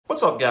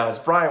What's up guys,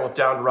 Brian with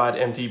Down to Ride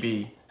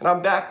MTB, and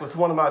I'm back with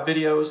one of my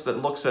videos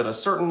that looks at a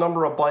certain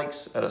number of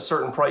bikes at a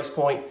certain price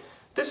point.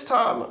 This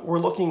time we're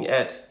looking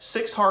at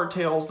 6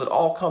 hardtails that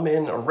all come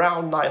in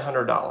around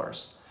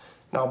 $900.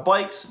 Now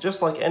bikes,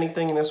 just like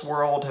anything in this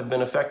world, have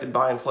been affected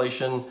by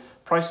inflation.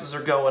 Prices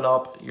are going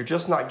up, you're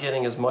just not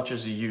getting as much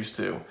as you used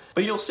to.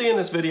 But you'll see in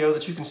this video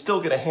that you can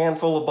still get a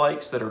handful of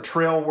bikes that are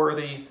trail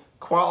worthy,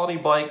 quality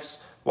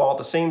bikes, while at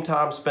the same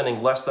time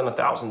spending less than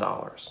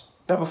 $1,000.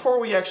 Now before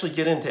we actually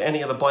get into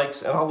any of the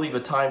bikes, and I'll leave a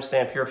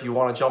timestamp here if you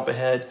want to jump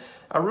ahead,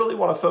 I really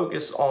want to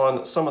focus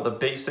on some of the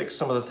basics,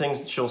 some of the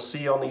things that you'll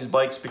see on these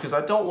bikes, because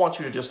I don't want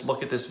you to just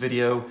look at this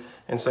video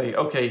and say,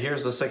 okay,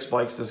 here's the 6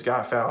 bikes this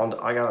guy found,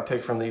 I gotta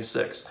pick from these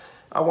 6.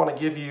 I want to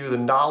give you the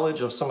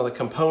knowledge of some of the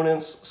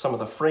components, some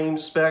of the frame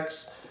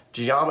specs,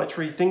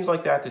 geometry, things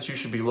like that that you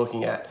should be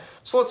looking at.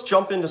 So let's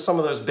jump into some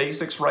of those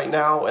basics right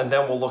now, and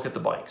then we'll look at the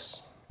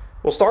bikes.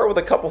 We'll start with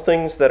a couple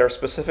things that are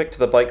specific to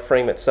the bike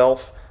frame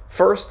itself.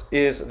 First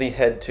is the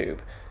head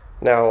tube.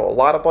 Now, a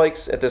lot of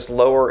bikes at this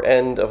lower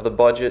end of the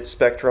budget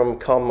spectrum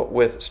come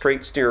with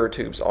straight steerer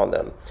tubes on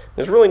them.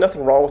 There's really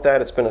nothing wrong with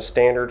that. It's been a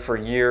standard for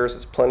years.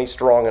 It's plenty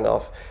strong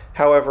enough.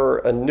 However,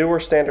 a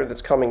newer standard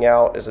that's coming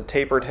out is a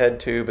tapered head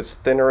tube. It's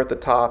thinner at the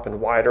top and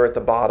wider at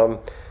the bottom.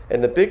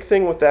 And the big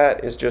thing with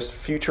that is just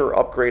future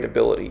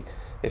upgradability.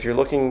 If you're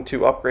looking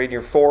to upgrade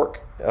your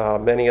fork,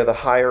 many of the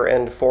higher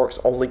end forks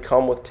only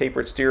come with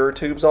tapered steerer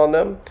tubes on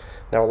them.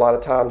 Now a lot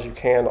of times you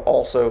can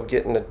also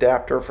get an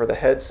adapter for the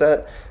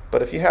headset,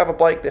 but if you have a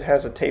bike that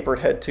has a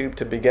tapered head tube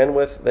to begin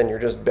with, then you're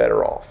just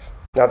better off.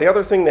 Now the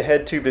other thing the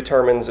head tube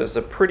determines is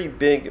a pretty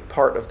big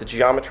part of the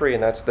geometry,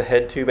 and that's the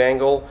head tube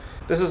angle.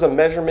 This is a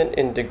measurement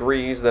in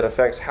degrees that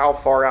affects how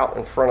far out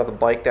in front of the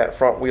bike that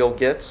front wheel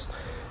gets.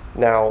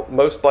 Now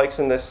most bikes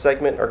in this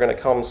segment are going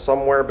to come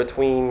somewhere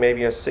between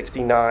maybe a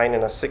 69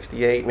 and a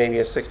 68, maybe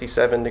a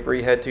 67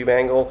 degree head tube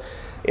angle.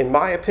 In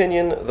my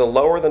opinion, the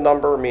lower the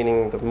number,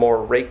 meaning the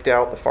more raked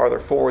out, the farther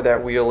forward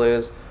that wheel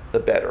is, the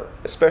better.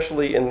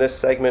 Especially in this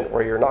segment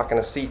where you're not going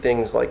to see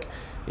things like,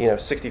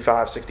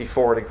 65,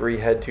 64 degree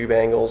head tube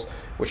angles,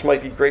 which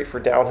might be great for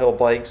downhill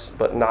bikes,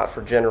 but not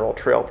for general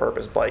trail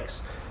purpose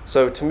bikes.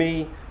 So to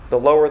me, the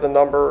lower the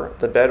number,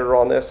 the better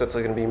on this. It's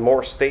going to be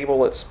more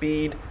stable at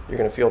speed. You're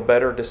going to feel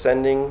better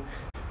descending.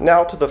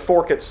 Now to the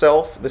fork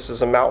itself. This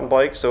is a mountain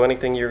bike, so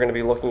anything you're going to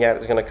be looking at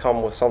is going to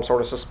come with some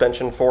sort of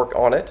suspension fork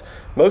on it.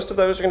 Most of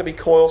those are going to be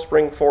coil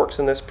spring forks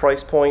in this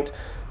price point.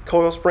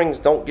 Coil springs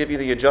don't give you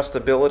the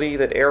adjustability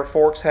that air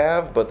forks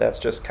have, but that's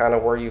just kind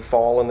of where you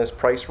fall in this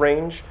price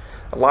range.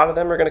 A lot of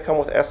them are going to come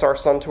with SR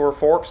Suntour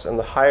forks, and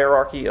the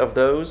hierarchy of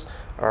those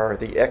are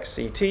the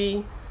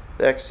XCT,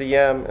 the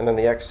XCM, and then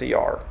the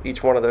XCR.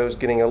 Each one of those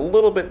getting a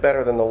little bit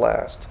better than the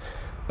last.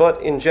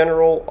 But in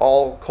general,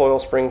 all coil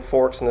spring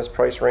forks in this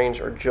price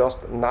range are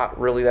just not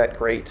really that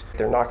great.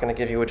 They're not going to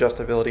give you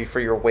adjustability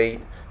for your weight,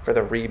 for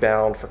the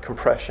rebound, for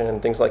compression,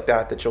 and things like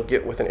that that you'll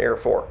get with an air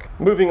fork.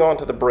 Moving on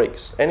to the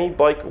brakes. Any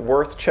bike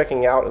worth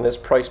checking out in this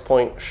price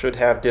point should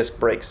have disc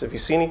brakes. If you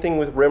see anything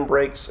with rim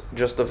brakes,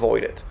 just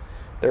avoid it.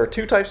 There are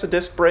 2 types of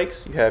disc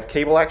brakes. You have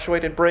cable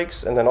actuated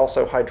brakes and then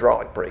also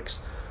hydraulic brakes.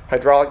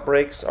 Hydraulic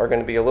brakes are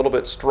going to be a little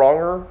bit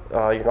stronger.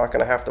 You're not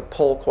going to have to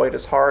pull quite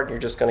as hard. You're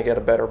just going to get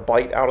a better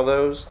bite out of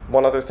those.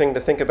 One other thing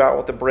to think about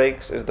with the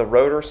brakes is the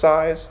rotor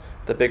size.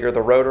 The bigger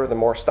the rotor, the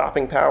more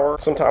stopping power.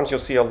 Sometimes you'll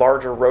see a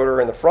larger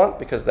rotor in the front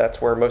because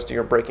that's where most of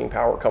your braking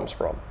power comes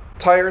from.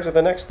 Tires are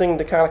the next thing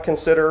to kind of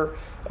consider,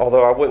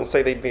 although I wouldn't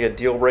say they'd be a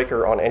deal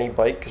breaker on any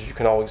bike because you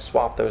can always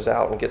swap those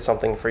out and get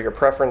something for your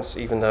preference,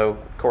 even though,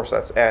 of course,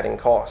 that's adding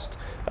cost.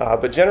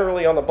 But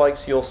generally on the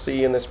bikes you'll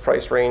see in this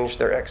price range,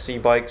 they're XC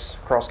bikes,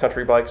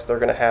 cross-country bikes, they're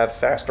going to have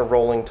faster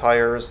rolling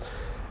tires.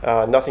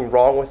 Nothing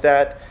wrong with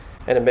that,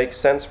 and it makes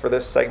sense for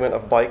this segment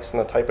of bikes and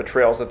the type of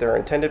trails that they're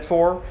intended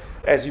for.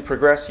 As you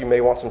progress, you may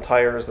want some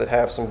tires that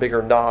have some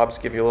bigger knobs,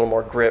 give you a little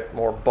more grip,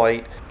 more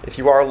bite. If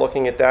you are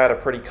looking at that, a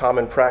pretty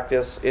common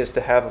practice is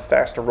to have a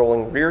faster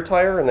rolling rear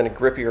tire and then a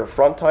grippier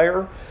front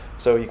tire.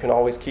 So you can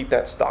always keep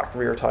that stock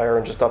rear tire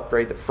and just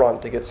upgrade the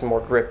front to get some more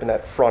grip in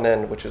that front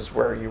end, which is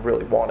where you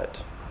really want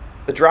it.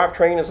 The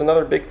drivetrain is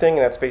another big thing,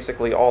 and that's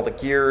basically all the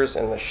gears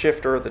and the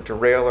shifter, the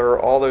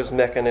derailleur, all those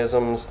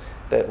mechanisms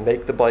that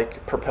make the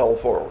bike propel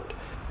forward.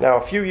 Now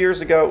a few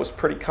years ago it was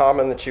pretty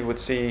common that you would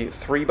see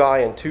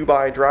 3x and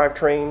 2x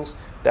drivetrains.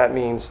 That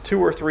means 2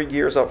 or 3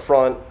 gears up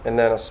front and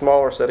then a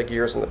smaller set of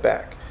gears in the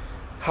back.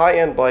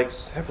 High-end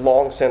bikes have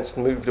long since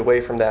moved away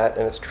from that,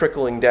 and it's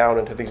trickling down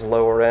into these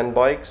lower end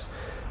bikes.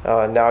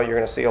 Now you're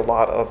going to see a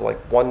lot of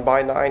like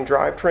 1x9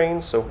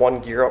 drivetrains, so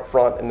 1 gear up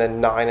front and then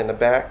 9 in the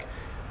back.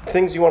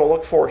 Things you want to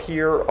look for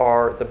here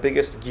are the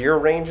biggest gear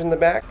range in the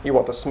back. You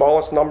want the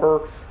smallest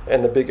number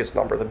and the biggest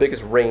number, the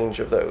biggest range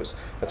of those.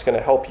 That's going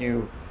to help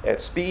you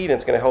at speed, and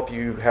it's going to help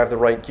you have the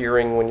right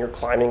gearing when you're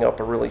climbing up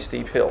a really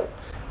steep hill.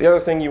 The other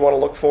thing you want to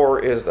look for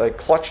is a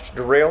clutched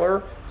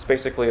derailleur. It's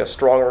basically a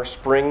stronger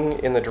spring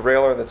in the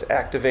derailleur that's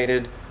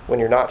activated when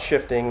you're not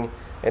shifting,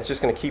 and it's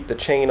just going to keep the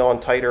chain on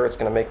tighter. It's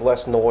going to make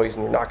less noise,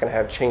 and you're not going to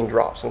have chain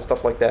drops and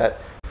stuff like that.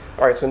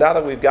 All right, so now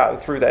that we've gotten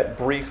through that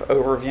brief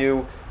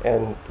overview,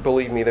 and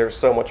believe me, there's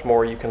so much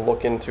more you can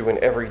look into in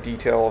every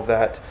detail of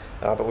that,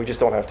 but we just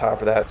don't have time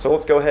for that. So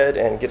let's go ahead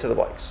and get to the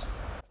bikes.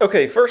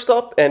 Okay, first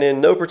up, and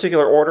in no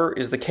particular order,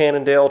 is the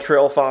Cannondale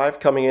Trail 5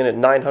 coming in at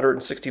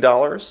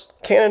 $960.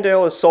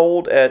 Cannondale is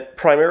sold at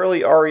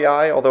primarily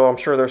REI, although I'm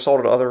sure they're sold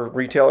at other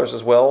retailers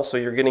as well, so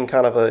you're getting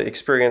kind of an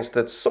experience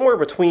that's somewhere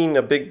between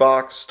a big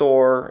box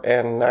store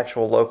and an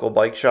actual local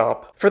bike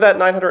shop. For that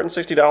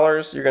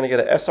 $960, you're going to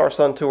get a SR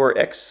Suntour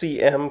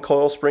XCM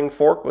coil spring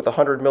fork with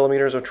 100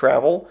 millimeters of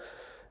travel.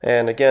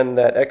 And again,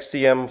 that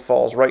XCM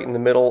falls right in the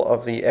middle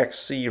of the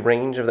XC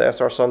range of the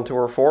SR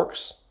Suntour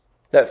forks.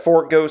 That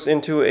fork goes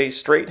into a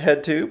straight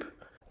head tube.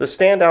 The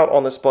standout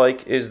on this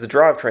bike is the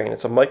drivetrain.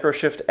 It's a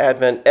Microshift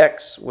Advent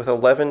X with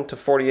 11 to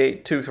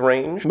 48 tooth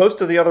range.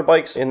 Most of the other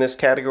bikes in this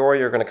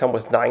category are going to come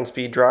with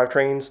 9-speed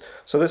drivetrains,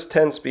 so this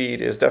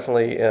 10-speed is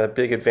definitely a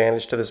big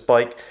advantage to this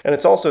bike. And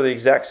it's also the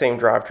exact same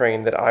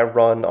drivetrain that I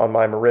run on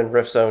my Marin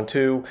Rift Zone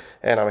 2,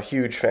 and I'm a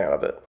huge fan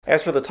of it.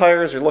 As for the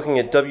tires, you're looking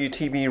at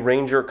WTB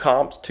Ranger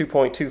Comps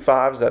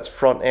 2.25s, that's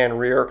front and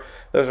rear.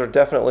 Those are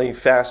definitely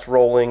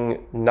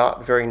fast-rolling,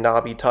 not very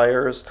knobby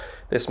tires.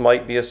 This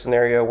might be a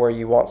scenario where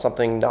you want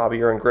something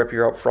knobbier and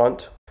grippier up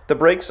front. The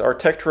brakes are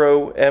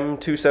Tektro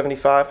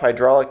M275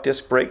 hydraulic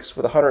disc brakes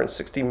with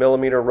 160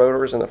 millimeter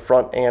rotors in the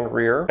front and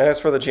rear. And as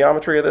for the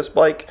geometry of this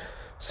bike,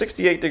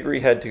 68-degree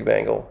head tube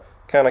angle,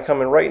 kind of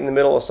coming right in the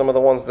middle of some of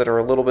the ones that are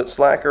a little bit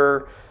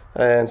slacker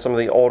and some of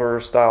the older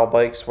style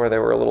bikes where they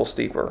were a little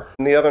steeper.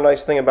 And the other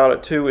nice thing about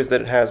it too is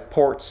that it has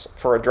ports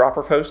for a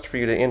dropper post for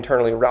you to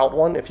internally route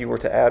one if you were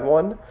to add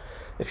one.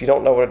 If you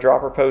don't know what a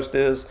dropper post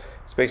is,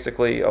 it's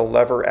basically a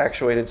lever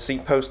actuated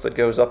seat post that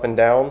goes up and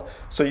down,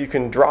 so you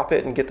can drop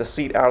it and get the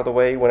seat out of the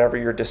way whenever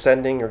you're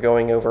descending or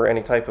going over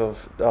any type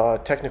of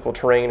technical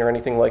terrain or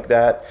anything like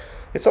that.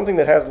 It's something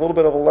that has a little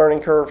bit of a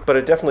learning curve, but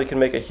it definitely can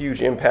make a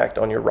huge impact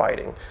on your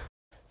riding.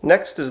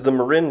 Next is the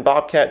Marin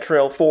Bobcat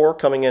Trail 4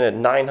 coming in at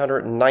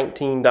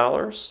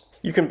 $919.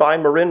 You can buy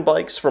Marin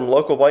bikes from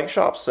local bike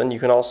shops, and you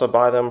can also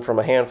buy them from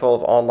a handful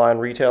of online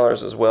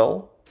retailers as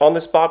well. On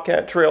this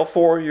Bobcat Trail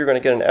 4, you're going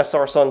to get an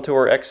SR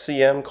Suntour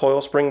XCM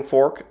coil spring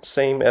fork,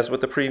 same as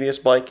with the previous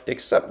bike,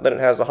 except that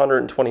it has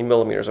 120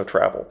 millimeters of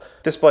travel.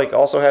 This bike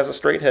also has a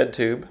straight head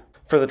tube.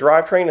 For the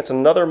drivetrain, it's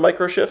another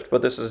Microshift,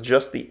 but this is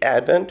just the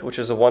Advent, which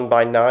is a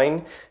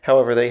 1x9.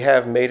 However, they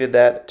have mated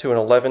that to an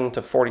 11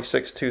 to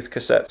 46 tooth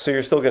cassette, so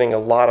you're still getting a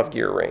lot of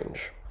gear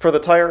range. For the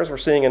tires, we're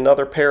seeing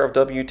another pair of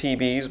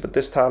WTBs, but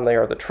this time they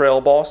are the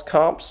Trail Boss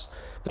comps.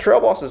 The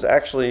Trail Boss is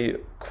actually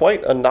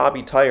quite a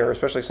knobby tire,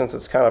 especially since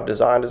it's kind of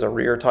designed as a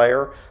rear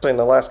tire. In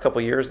the last couple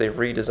of years, they've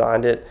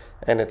redesigned it,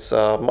 and it's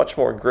a much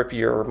more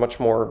grippier, much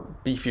more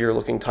beefier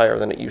looking tire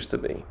than it used to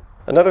be.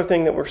 Another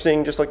thing that we're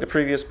seeing, just like the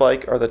previous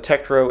bike, are the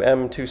Tektro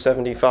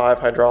M275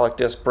 hydraulic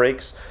disc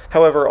brakes.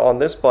 However, on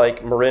this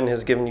bike, Marin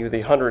has given you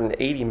the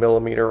 180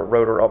 millimeter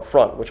rotor up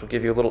front, which will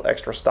give you a little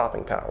extra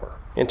stopping power.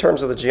 In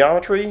terms of the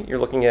geometry, you're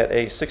looking at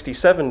a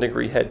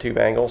 67-degree head tube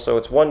angle, so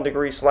it's 1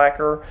 degree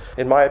slacker,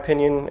 in my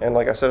opinion, and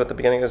like I said at the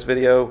beginning of this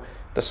video,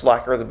 the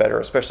slacker the better,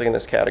 especially in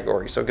this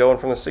category. So going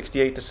from the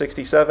 68 to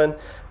 67,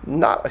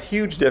 not a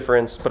huge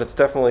difference, but it's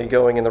definitely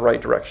going in the right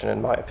direction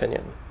in my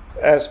opinion.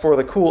 As for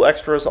the cool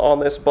extras on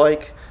this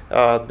bike,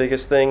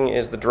 biggest thing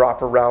is the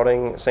dropper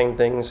routing, same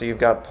thing, so you've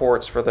got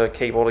ports for the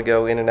cable to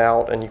go in and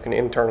out, and you can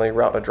internally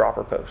route a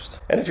dropper post.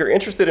 And if you're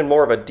interested in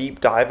more of a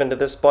deep dive into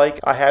this bike,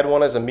 I had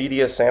one as a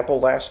media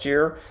sample last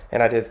year,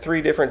 and I did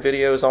 3 different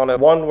videos on it.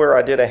 One where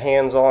I did a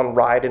hands-on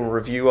ride and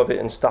review of it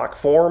in stock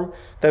form,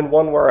 then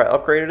one where I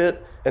upgraded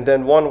it, and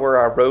then one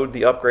where I rode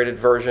the upgraded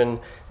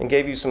version and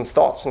gave you some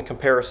thoughts and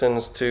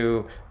comparisons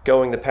to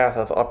going the path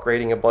of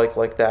upgrading a bike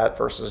like that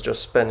versus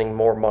just spending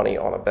more money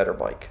on a better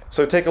bike.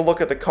 So take a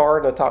look at the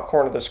card in the top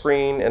corner of the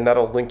screen, and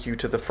that'll link you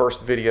to the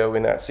first video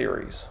in that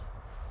series.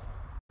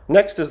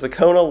 Next is the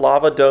Kona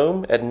Lava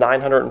Dome at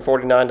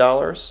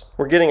 $949.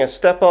 We're getting a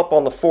step up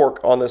on the fork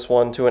on this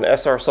one to an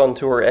SR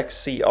Suntour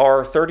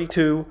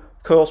XCR32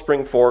 coil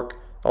spring fork,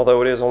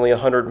 although it is only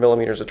 100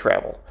 millimeters of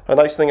travel. A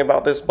nice thing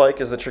about this bike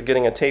is that you're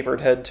getting a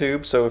tapered head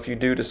tube, so if you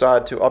do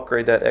decide to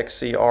upgrade that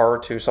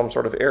XCR to some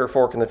sort of air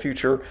fork in the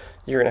future,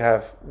 you're going to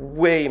have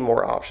way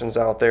more options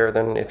out there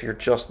than if you're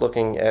just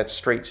looking at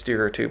straight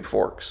steer tube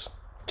forks.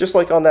 Just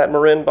like on that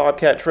Marin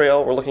Bobcat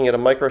Trail, we're looking at a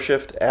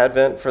Microshift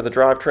Advent for the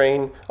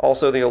drivetrain,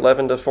 also the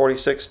 11 to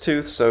 46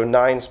 tooth, so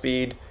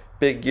 9-speed,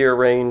 big gear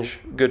range,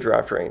 good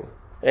drivetrain.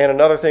 And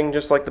another thing,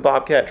 just like the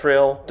Bobcat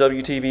Trail,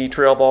 WTB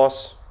Trail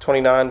Boss,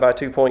 29 by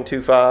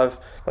 2.25.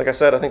 Like I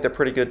said, I think they're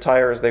pretty good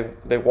tires.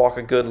 They walk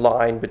a good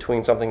line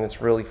between something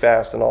that's really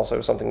fast and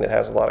also something that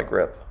has a lot of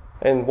grip.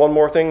 And one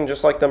more thing,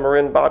 just like the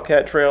Marin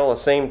Bobcat Trail, the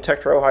same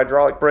Tektro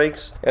hydraulic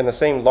brakes and the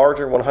same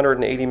larger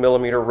 180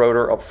 millimeter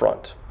rotor up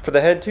front. For the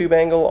head tube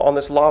angle on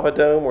this Lava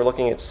Dome, we're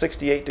looking at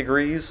 68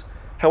 degrees.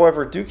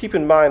 However, do keep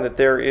in mind that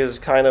there is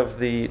kind of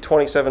the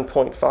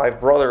 27.5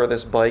 brother of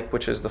this bike,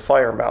 which is the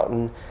Fire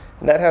Mountain,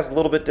 and that has a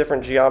little bit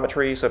different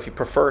geometry, so if you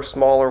prefer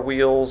smaller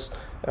wheels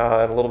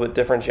and a little bit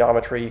different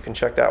geometry, you can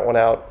check that one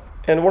out.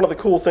 And one of the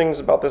cool things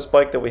about this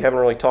bike that we haven't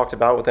really talked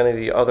about with any of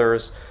the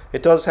others,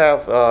 it does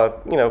have,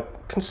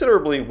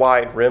 considerably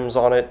wide rims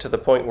on it, to the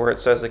point where it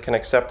says it can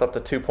accept up to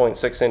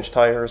 2.6-inch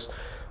tires.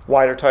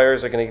 Wider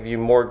tires are going to give you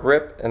more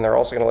grip, and they're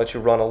also going to let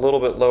you run a little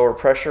bit lower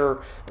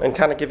pressure and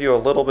kind of give you a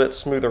little bit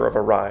smoother of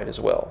a ride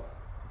as well.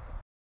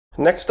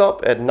 Next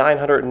up at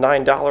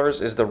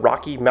 $909 is the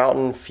Rocky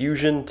Mountain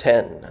Fusion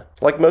 10.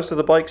 Like most of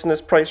the bikes in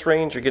this price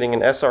range, you're getting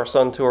an SR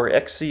Suntour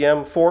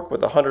XCM fork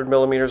with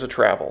 100mm of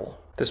travel.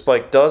 This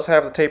bike does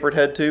have the tapered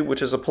head tube,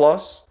 which is a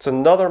plus. It's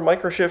another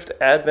Microshift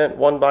Advent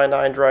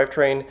 1x9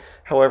 drivetrain.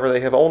 However,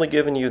 they have only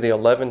given you the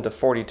 11 to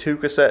 42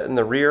 cassette in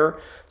the rear,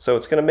 so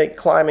it's going to make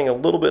climbing a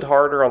little bit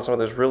harder on some of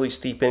those really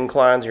steep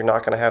inclines. You're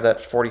not going to have that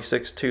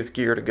 46 tooth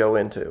gear to go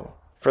into.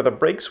 For the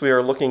brakes, we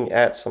are looking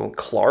at some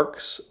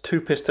Clark's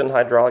 2-piston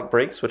hydraulic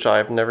brakes, which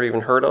I've never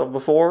even heard of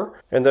before.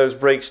 And those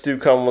brakes do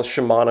come with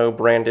Shimano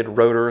branded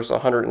rotors,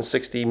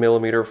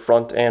 160mm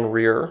front and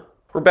rear.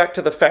 We're back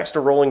to the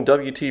faster rolling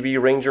WTB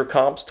Ranger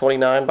comps,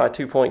 29 by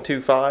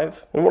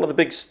 2.25. And one of the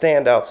big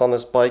standouts on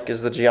this bike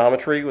is the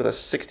geometry with a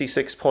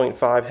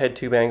 66.5 head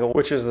tube angle,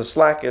 which is the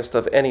slackest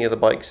of any of the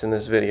bikes in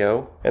this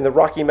video. And the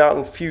Rocky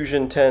Mountain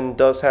Fusion 10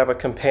 does have a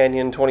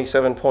companion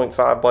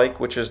 27.5 bike,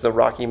 which is the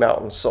Rocky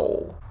Mountain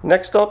Soul.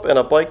 Next up, and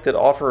a bike that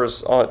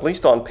offers, at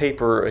least on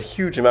paper, a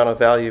huge amount of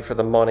value for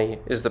the money,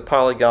 is the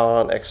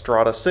Polygon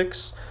Xtrada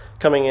 6.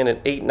 Coming in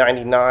at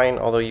 $899,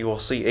 although you will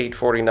see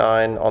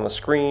 $849 on the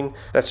screen.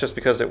 That's just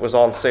because it was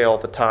on sale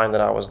at the time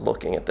that I was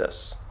looking at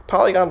this.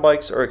 Polygon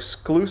bikes are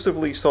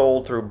exclusively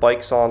sold through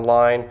Bikes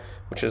Online,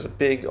 which is a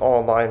big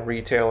online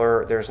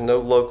retailer. There's no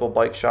local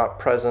bike shop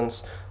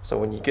presence, so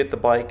when you get the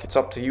bike, it's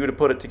up to you to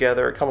put it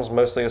together. It comes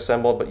mostly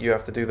assembled, but you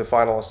have to do the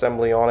final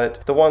assembly on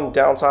it. The one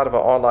downside of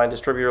an online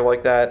distributor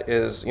like that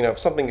is, if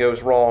something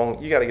goes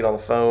wrong, you got to get on the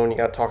phone, you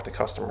got to talk to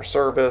customer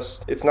service.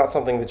 It's not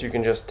something that you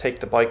can just take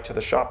the bike to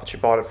the shop that you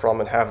bought it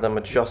from and have them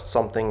adjust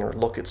something or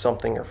look at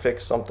something or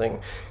fix something.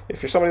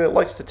 If you're somebody that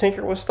likes to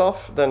tinker with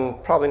stuff, then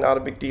probably not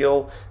a big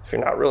deal. If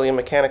you're not really a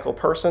mechanical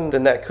person,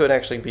 then that could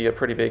actually be a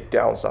pretty big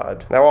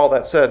downside. Now, all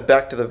that said,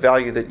 back to the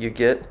value that you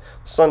get.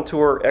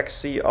 Suntour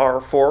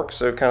XCR forks,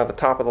 so kind of the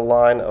top of the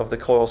line of the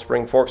coil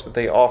spring forks that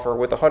they offer,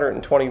 with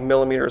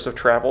 120mm of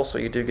travel, so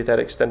you do get that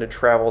extended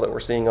travel that we're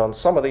seeing on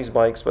some of these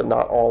bikes, but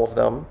not all of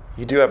them.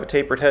 You do have a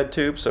tapered head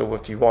tube, so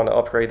if you want to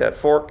upgrade that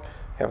fork,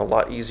 you have a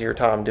lot easier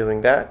time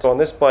doing that. So on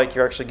this bike,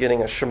 you're actually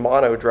getting a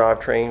Shimano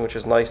drivetrain, which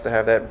is nice to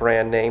have that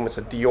brand name. It's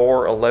a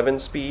Dior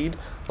 11-speed,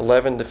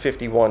 11 to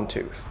 51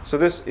 tooth. So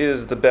this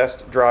is the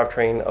best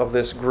drivetrain of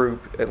this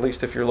group, at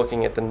least if you're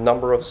looking at the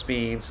number of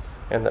speeds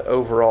and the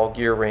overall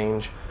gear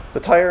range.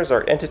 The tires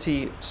are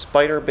Entity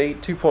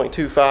Spiderbait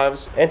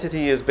 2.25s.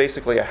 Entity is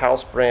basically a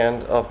house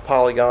brand of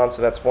Polygon,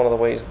 so that's one of the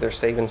ways that they're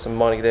saving some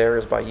money there,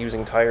 is by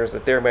using tires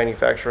that they're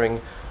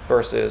manufacturing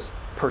versus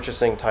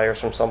purchasing tires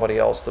from somebody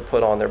else to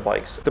put on their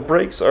bikes. The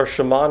brakes are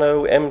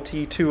Shimano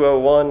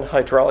MT201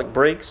 hydraulic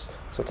brakes,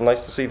 so it's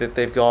nice to see that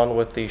they've gone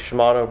with the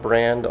Shimano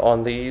brand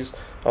on these,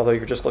 although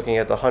you're just looking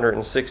at the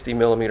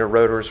 160mm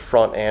rotors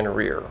front and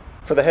rear.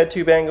 For the head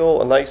tube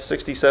angle, a nice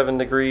 67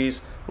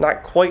 degrees,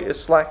 not quite as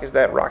slack as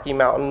that Rocky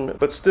Mountain,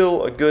 but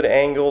still a good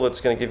angle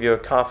that's going to give you a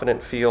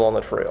confident feel on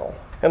the trail.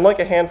 And like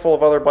a handful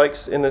of other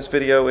bikes in this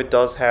video, it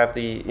does have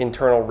the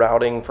internal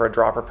routing for a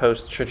dropper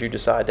post should you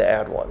decide to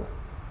add one.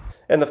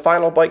 And the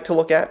final bike to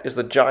look at is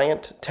the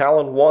giant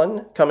Talon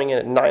 1, coming in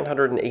at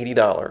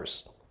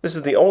 $980. This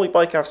is the only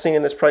bike I've seen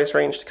in this price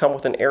range to come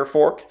with an air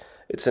fork.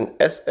 It's an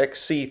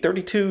SXC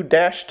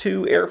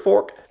 32-2 air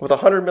fork with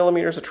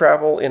 100mm of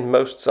travel in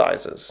most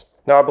sizes.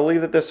 Now, I believe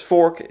that this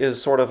fork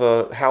is sort of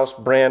a house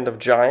brand of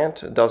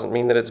Giant. It doesn't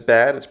mean that it's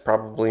bad. It's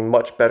probably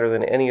much better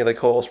than any of the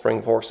coil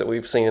spring forks that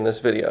we've seen in this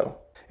video.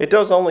 It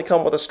does only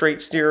come with a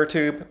straight steerer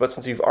tube, but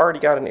since you've already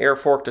got an air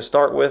fork to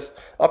start with,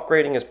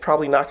 upgrading is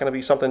probably not going to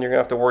be something you're going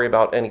to have to worry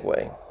about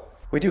anyway.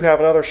 We do have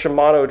another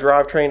Shimano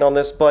drivetrain on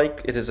this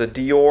bike. It is a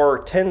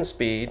Dior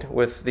 10-speed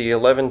with the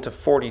 11 to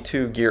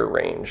 42 gear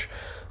range.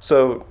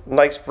 So,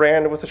 nice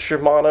brand with a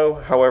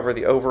Shimano, however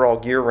the overall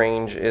gear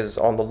range is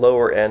on the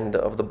lower end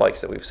of the bikes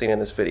that we've seen in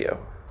this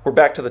video. We're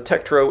back to the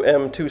Tektro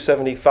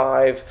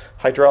M275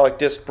 hydraulic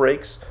disc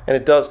brakes, and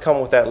it does come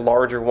with that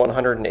larger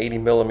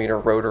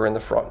 180mm rotor in the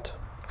front.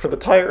 For the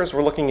tires,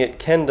 we're looking at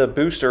Kenda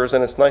boosters,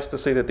 and it's nice to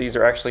see that these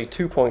are actually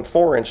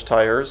 2.4-inch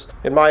tires.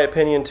 In my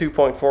opinion,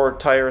 2.4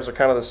 tires are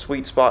kind of the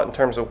sweet spot in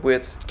terms of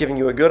width, giving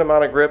you a good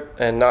amount of grip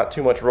and not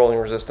too much rolling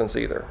resistance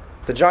either.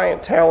 The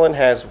giant Talon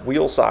has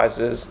wheel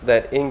sizes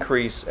that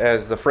increase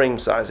as the frame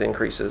size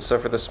increases. So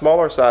for the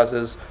smaller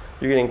sizes,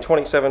 you're getting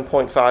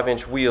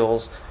 27.5-inch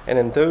wheels, and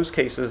in those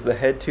cases, the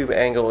head tube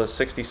angle is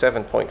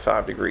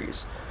 67.5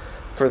 degrees.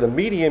 For the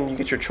medium, you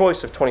get your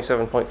choice of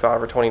 27.5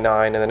 or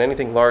 29, and then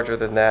anything larger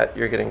than that,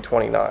 you're getting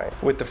 29.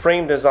 With the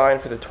frame design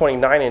for the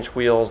 29-inch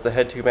wheels, the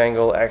head tube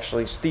angle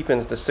actually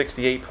steepens to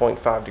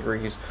 68.5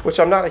 degrees, which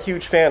I'm not a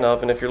huge fan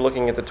of, and if you're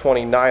looking at the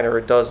 29er,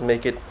 it does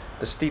make it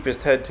the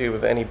steepest head tube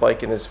of any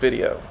bike in this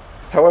video.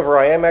 However,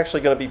 I am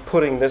actually going to be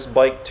putting this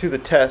bike to the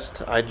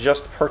test. I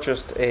just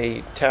purchased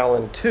a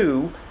Talon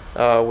 2,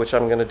 which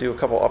I'm going to do a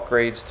couple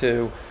upgrades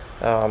to.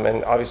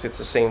 And obviously it's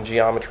the same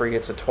geometry.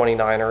 It's a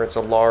 29er, it's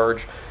a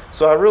large.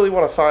 So I really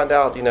want to find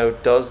out, you know,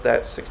 does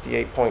that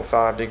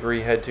 68.5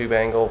 degree head tube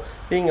angle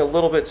being a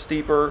little bit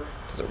steeper,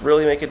 does it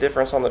really make a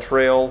difference on the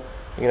trail?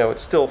 You know,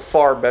 it's still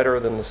far better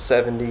than the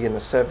 70 and the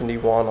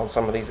 71 on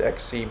some of these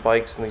XC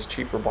bikes and these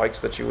cheaper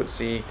bikes that you would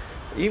see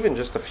even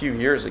just a few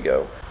years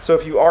ago. So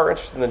if you are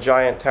interested in the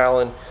giant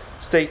Talon,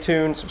 stay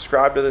tuned,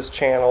 subscribe to this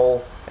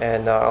channel,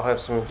 and I'll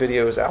have some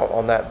videos out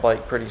on that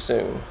bike pretty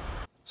soon.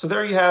 So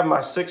there you have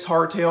my 6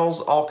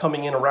 hardtails, all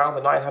coming in around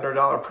the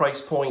 $900 price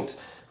point.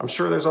 I'm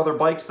sure there's other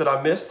bikes that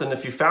I missed, and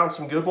if you found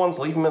some good ones,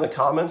 leave them in the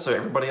comments so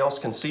everybody else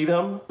can see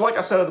them. Like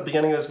I said at the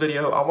beginning of this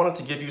video, I wanted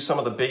to give you some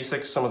of the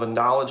basics, some of the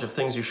knowledge of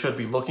things you should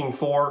be looking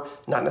for,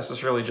 not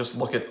necessarily just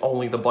look at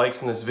only the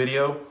bikes in this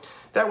video.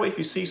 That way, if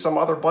you see some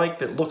other bike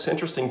that looks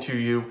interesting to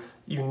you,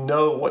 you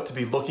know what to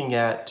be looking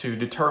at to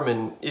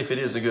determine if it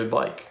is a good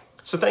bike.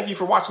 So thank you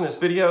for watching this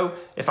video.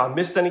 If I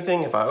missed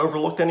anything, if I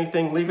overlooked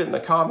anything, leave it in the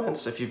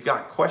comments. If you've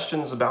got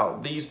questions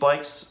about these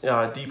bikes,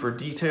 deeper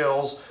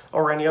details,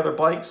 or any other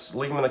bikes,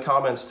 leave them in the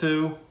comments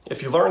too.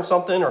 If you learned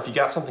something or if you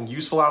got something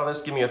useful out of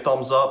this, give me a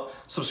thumbs up.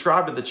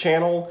 Subscribe to the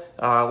channel.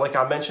 Like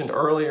I mentioned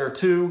earlier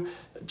too,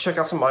 check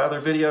out some of my other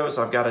videos.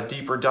 I've got a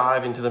deeper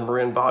dive into the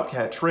Marin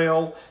Bobcat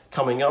Trail.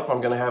 Coming up,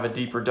 I'm going to have a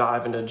deeper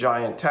dive into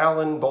Giant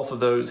Talon, both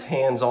of those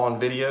hands-on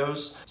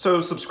videos.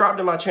 So subscribe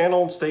to my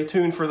channel and stay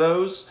tuned for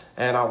those,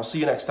 and I will see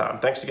you next time.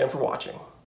 Thanks again for watching.